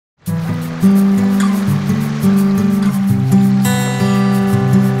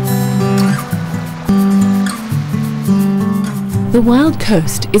The Wild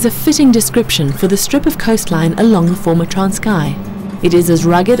Coast is a fitting description for the strip of coastline along the former Transkei. It is as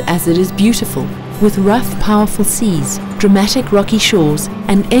rugged as it is beautiful, with rough, powerful seas, dramatic rocky shores,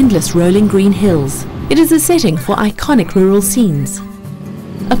 and endless rolling green hills. It is a setting for iconic rural scenes.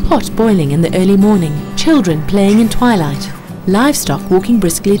 A pot boiling in the early morning, children playing in twilight, livestock walking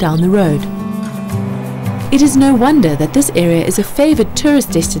briskly down the road. It is no wonder that this area is a favoured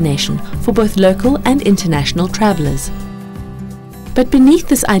tourist destination for both local and international travellers. But beneath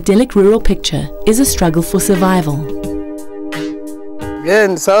this idyllic rural picture is a struggle for survival.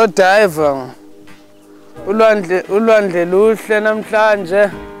 Ndisawudayiva ulwandle luhle namhlanje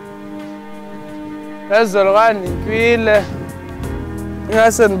phezulu kandipile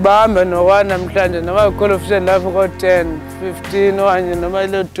ingase ndibambe nokwa namhlanje noma ikholifishi lapho ko-10, 15 okanye noma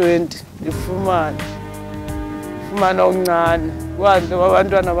ilo-20 ndifumane okuncane kwantle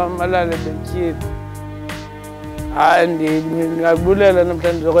kwabantwana bamalale betyile. Hayi ndingabulela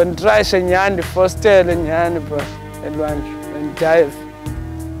namhlanje ndizokwe nditrayishe nyhani ndifostele nyhani pha elwandle ndidayive.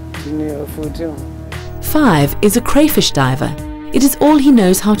 5 is a crayfish diver. It is all he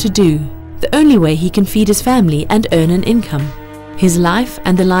knows how to do, the only way he can feed his family and earn an income. His life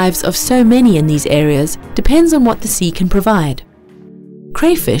and the lives of so many in these areas depends on what the sea can provide.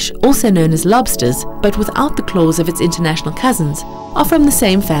 Crayfish, also known as lobsters, but without the claws of its international cousins, are from the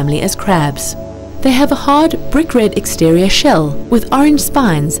same family as crabs. They have a hard brick-red exterior shell with orange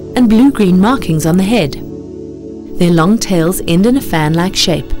spines and blue-green markings on the head. Their long tails end in a fan-like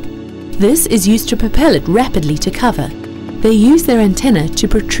shape. This is used to propel it rapidly to cover. They use their antennae to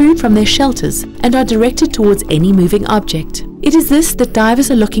protrude from their shelters and are directed towards any moving object. It is this that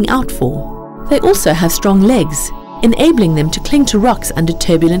divers are looking out for. They also have strong legs, enabling them to cling to rocks under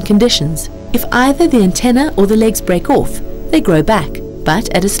turbulent conditions. If either the antenna or the legs break off, they grow back, but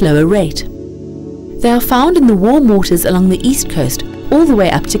at a slower rate. They are found in the warm waters along the east coast all the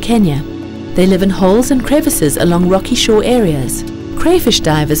way up to Kenya. They live in holes and crevices along rocky shore areas. Crayfish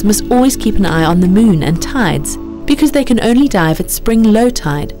divers must always keep an eye on the moon and tides, because they can only dive at spring low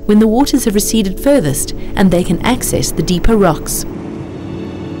tide when the waters have receded furthest and they can access the deeper rocks.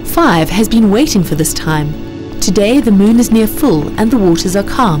 5 has been waiting for this time. Today the moon is near full and the waters are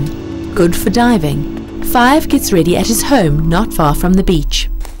calm. Good for diving. 5 gets ready at his home not far from the beach.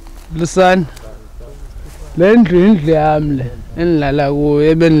 Listen, indlu yami endilala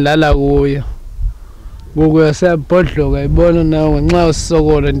kuyo ebendilala kuyo. Ngoku yasebhodloka ibona nawe nxa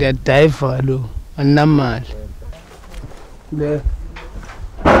usokola ndiyadayiva kaloku andinamali.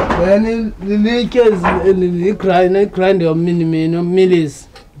 Then lilitye igrind yomini umilisi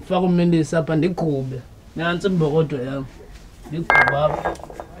ndifake umilisi apha ndigube nantsi imbokodo yam ndigube apha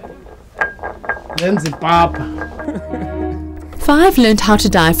ndenze ipapa. 5 learned how to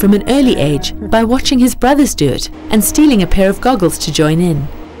dive from an early age by watching his brothers do it and stealing a pair of goggles to join in.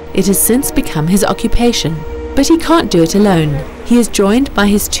 It has since become his occupation, but he can't do it alone. He is joined by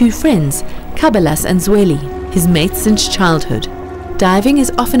his 2 friends, Kabelas and Zweli, his mates since childhood. Diving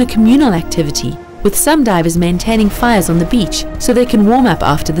is often a communal activity, with some divers maintaining fires on the beach so they can warm up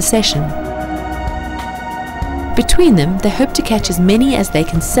after the session. Between them, they hope to catch as many as they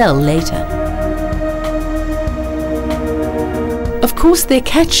can sell later. Of course, their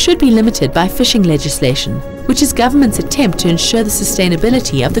catch should be limited by fishing legislation, which is government's attempt to ensure the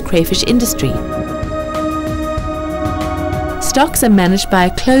sustainability of the crayfish industry. Stocks are managed by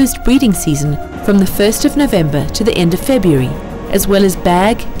a closed breeding season from the 1st of November to the end of February, as well as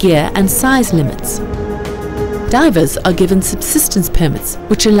bag, gear and size limits. Divers are given subsistence permits,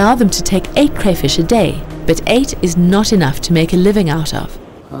 which allow them to take 8 crayfish a day, but 8 is not enough to make a living out of.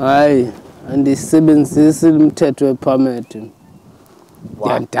 Hayi, andisebenzisi umthetho wepermit.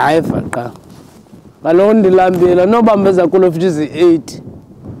 Ndiyadiva qha. Kaloku ndilambile nobambeza kolofishi ezi-8.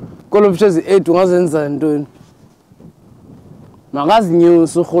 Kolofishi ezi-8 ungazenza ntoni?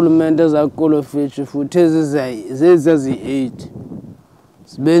 Makazinyuse urhulumente ezakolofishi futhi ezi zi-8.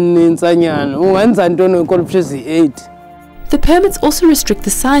 Zibe nintsanyana. Ungenza ntoni ikolofishi ezi-8? The permits also restrict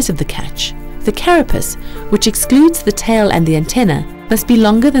the size of the catch. The carapace, which excludes the tail and the antenna, must be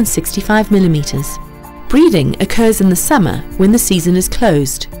longer than 65 millimeters. Breeding occurs in the summer when the season is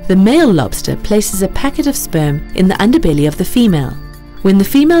closed. The male lobster places a packet of sperm in the underbelly of the female. When the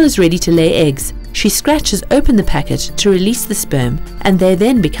female is ready to lay eggs, she scratches open the packet to release the sperm and they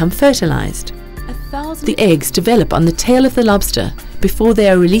then become fertilized. The eggs develop on the tail of the lobster before they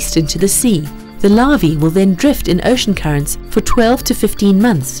are released into the sea. The larvae will then drift in ocean currents for 12 to 15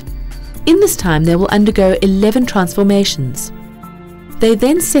 months. In this time they will undergo 11 transformations. They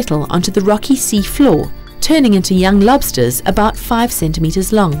then settle onto the rocky sea floor, turning into young lobsters about 5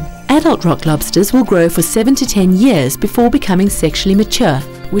 centimeters long. Adult rock lobsters will grow for 7 to 10 years before becoming sexually mature,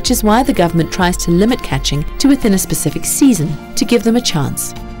 which is why the government tries to limit catching to within a specific season to give them a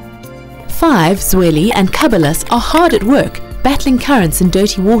chance. 5. Zweli and Kabalas are hard at work, battling currents in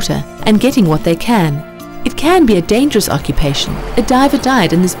dirty water and getting what they can. It can be a dangerous occupation. A diver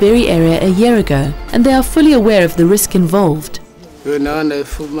died in this very area a year ago, and they are fully aware of the risk involved.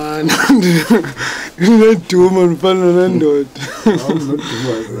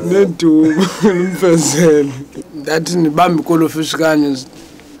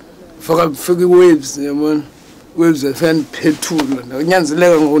 Waves efana phethula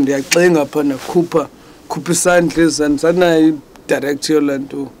nyanzeleka ngoku ndiyaxinga pha nakhupha isandla and sana direct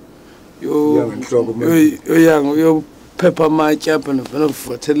yolanto yo phepha amatye apha nofana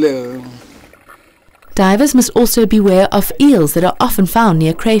kuvutheleka. Divers must also beware of eels that are often found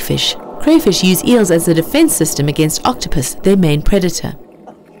near crayfish. Crayfish use eels as a defense system against octopus, their main predator.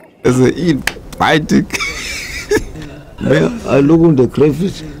 As an eel biting, I look on the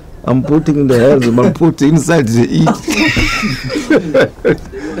crayfish. I'm putting the hands, I'm putting inside the eel.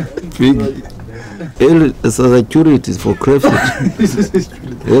 Big eel is a security for crayfish.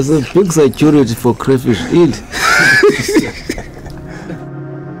 There's a big security for crayfish eel.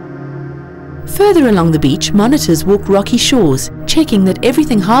 Further along the beach, monitors walk rocky shores, checking that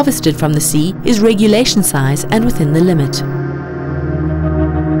everything harvested from the sea is regulation size and within the limit.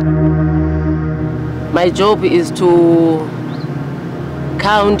 My job is to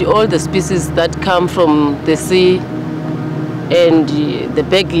count all the species that come from the sea and the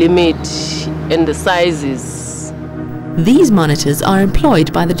bag limit and the sizes. These monitors are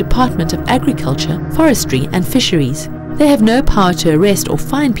employed by the Department of Agriculture, Forestry and Fisheries. They have no power to arrest or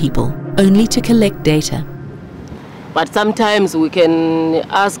fine people, only to collect data. But sometimes we can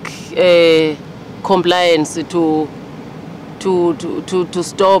ask compliance to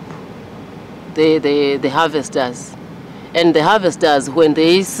stop the harvesters. And the harvesters, when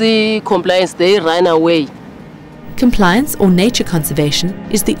they see compliance, they run away. Compliance or nature conservation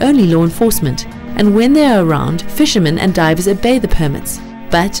is the only law enforcement, and when they are around, fishermen and divers obey the permits,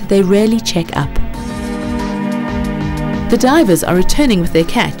 but they rarely check up. The divers are returning with their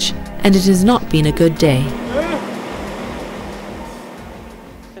catch, and it has not been a good day.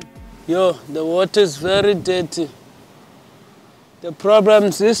 Yo, the water is very dirty. The problem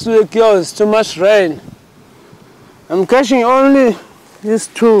this week, is too much rain. I'm catching only these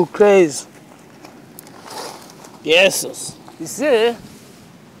 2 crays. Yes, you see?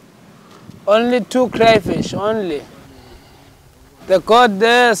 Only 2 crayfish, only. The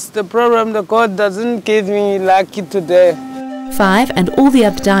problem, the God doesn't give me lucky today. 5 and all the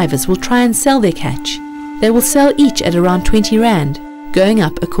other divers will try and sell their catch. They will sell each at around 20 rand, going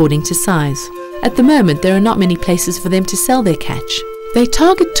up according to size. At the moment, there are not many places for them to sell their catch. They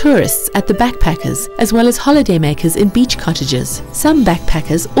target tourists at the backpackers as well as holidaymakers in beach cottages. Some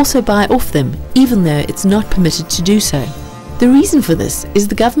backpackers also buy off them, even though it's not permitted to do so. The reason for this is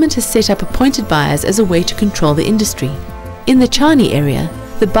the government has set up appointed buyers as a way to control the industry. In the Chani area,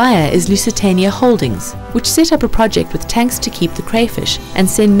 the buyer is Lusitania Holdings, which set up a project with tanks to keep the crayfish and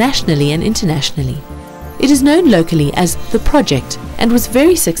send nationally and internationally. It is known locally as The Project and was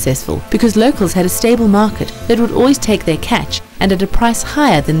very successful because locals had a stable market that would always take their catch and at a price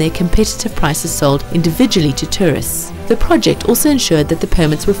higher than their competitive prices sold individually to tourists. The project also ensured that the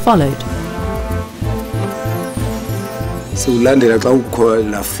permits were followed. So ulandela xa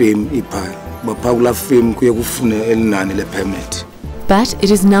ukho la fame ipha bapha kula fame kuye kufune elinani le permit. But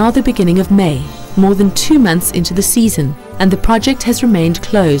it is now the beginning of May, more than 2 months into the season, and the project has remained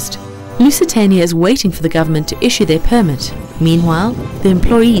closed. Lusitania is waiting for the government to issue their permit. Meanwhile, the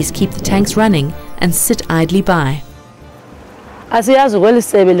employees keep the tanks running and sit idly by. Asiyazi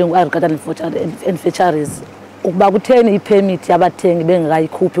kwelisebe lengu-agriculture and fisheries ukuba kutheni ipermit yabathengi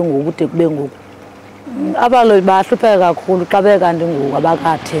bengakayikhuphi ngokude kube ngoku. Abaloyi bahlupheka kakhulu xa bekanti ngoku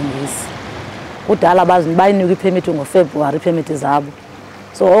abakathengisi. Kudala bayinika ipermit ngoFebruary ipermit zabo.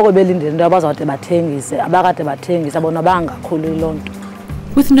 So oko belindele into abazawude bathengise abakade bathengisa bona bangakhulu loo nto.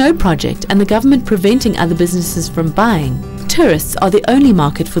 With no project and the government preventing other businesses from buying, tourists are the only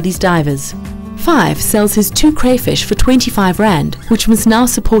market for these divers. 5 sells his 2 crayfish for 25 rand, which must now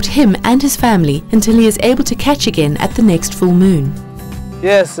support him and his family until he is able to catch again at the next full moon.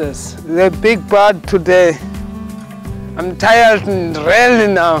 Yes, the big bird today. I'm tired and really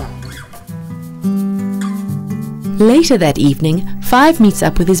now. Later that evening, 5 meets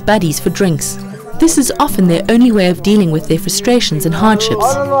up with his buddies for drinks. This is often their only way of dealing with their frustrations and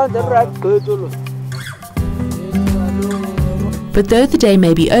hardships. But though the day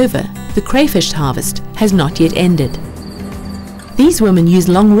may be over, the crayfish harvest has not yet ended. These women use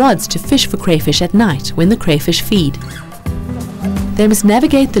long rods to fish for crayfish at night when the crayfish feed. They must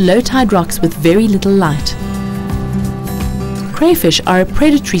navigate the low-tide rocks with very little light. Crayfish are a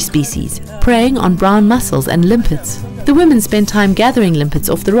predatory species, preying on brown mussels and limpets. The women spend time gathering limpets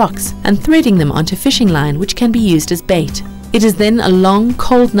off the rocks and threading them onto fishing line, which can be used as bait. It is then a long,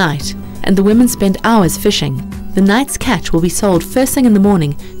 cold night, and the women spend hours fishing. The night's catch will be sold first thing in the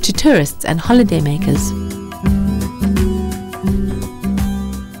morning to tourists and holiday makers.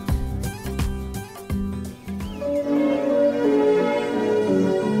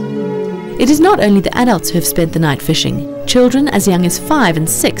 It is not only the adults who have spent the night fishing. Children as young as 5 and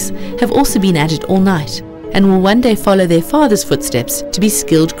 6 have also been at it all night and will one day follow their father's footsteps to be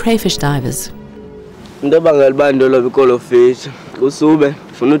skilled crayfish divers.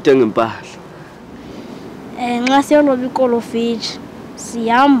 Nxa siyoloba ikolofishi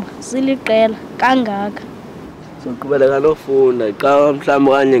sihamba siliqela kangaka. Soqhubeka nofunda xa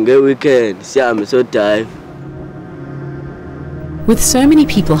mhlawumbe kanye ngeweekend sihambe siyodive. With so many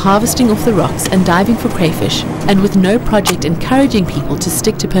people harvesting off the rocks and diving for crayfish, and with no project encouraging people to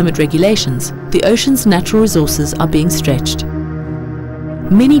stick to permit regulations, the ocean's natural resources are being stretched.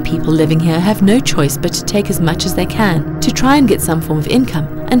 Many people living here have no choice but to take as much as they can to try and get some form of income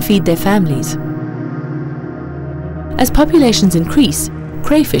and feed their families. As populations increase,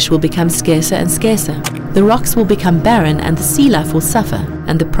 crayfish will become scarcer and scarcer. The rocks will become barren and the sea life will suffer,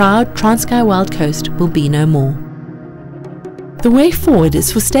 and the proud Transkei Wild Coast will be no more. The way forward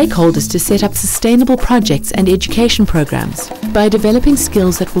is for stakeholders to set up sustainable projects and education programs by developing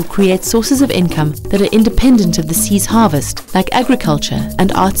skills that will create sources of income that are independent of the sea's harvest, like agriculture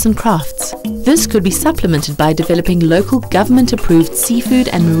and arts and crafts. This could be supplemented by developing local government-approved seafood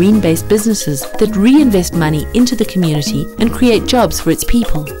and marine-based businesses that reinvest money into the community and create jobs for its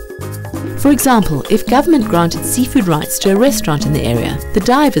people. For example, if government granted seafood rights to a restaurant in the area, the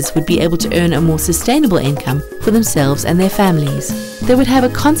divers would be able to earn a more sustainable income for themselves and their families. They would have a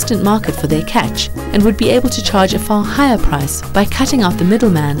constant market for their catch and would be able to charge a far higher price by cutting out the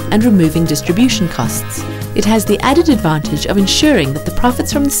middleman and removing distribution costs. It has the added advantage of ensuring that the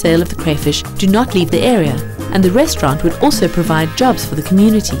profits from the sale of the crayfish do not leave the area, and the restaurant would also provide jobs for the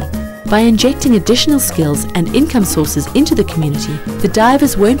community. By injecting additional skills and income sources into the community, the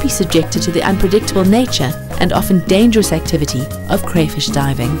divers won't be subjected to the unpredictable nature and often dangerous activity of crayfish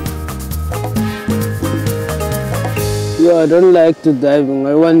diving. Yeah, I don't like to diving.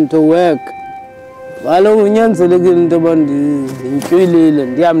 I want to work. Kaloku unyanzelekile into yoba ndintyhwilile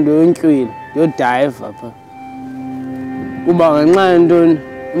ndihambe ndiyodive apha. Kuba ngenxa yentoni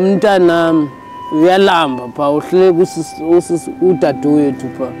umntanam uyalamba phaa uhlele udadewethu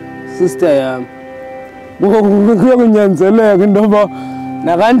phaa. Sister yam kuyokunyanzeleka into yoba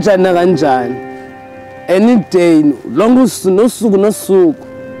nakanjani any day nosuku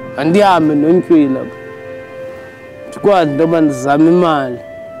andihambe ndontyhwila ndikwazi into yoba ndizame imali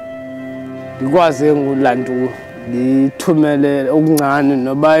ndikwazi ke ngoku laa nto ndiyithumelele okuncane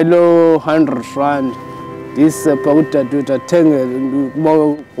noba yiloo 100 rand ndiyise phaa kudadewethu athengele kuba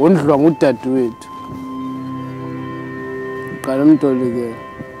wondlwa ngudadewethu qala umtolikele.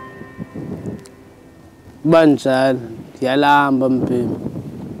 Banjalo ndiyalamba mpembe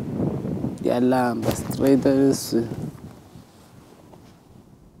ndiyalamba straight away.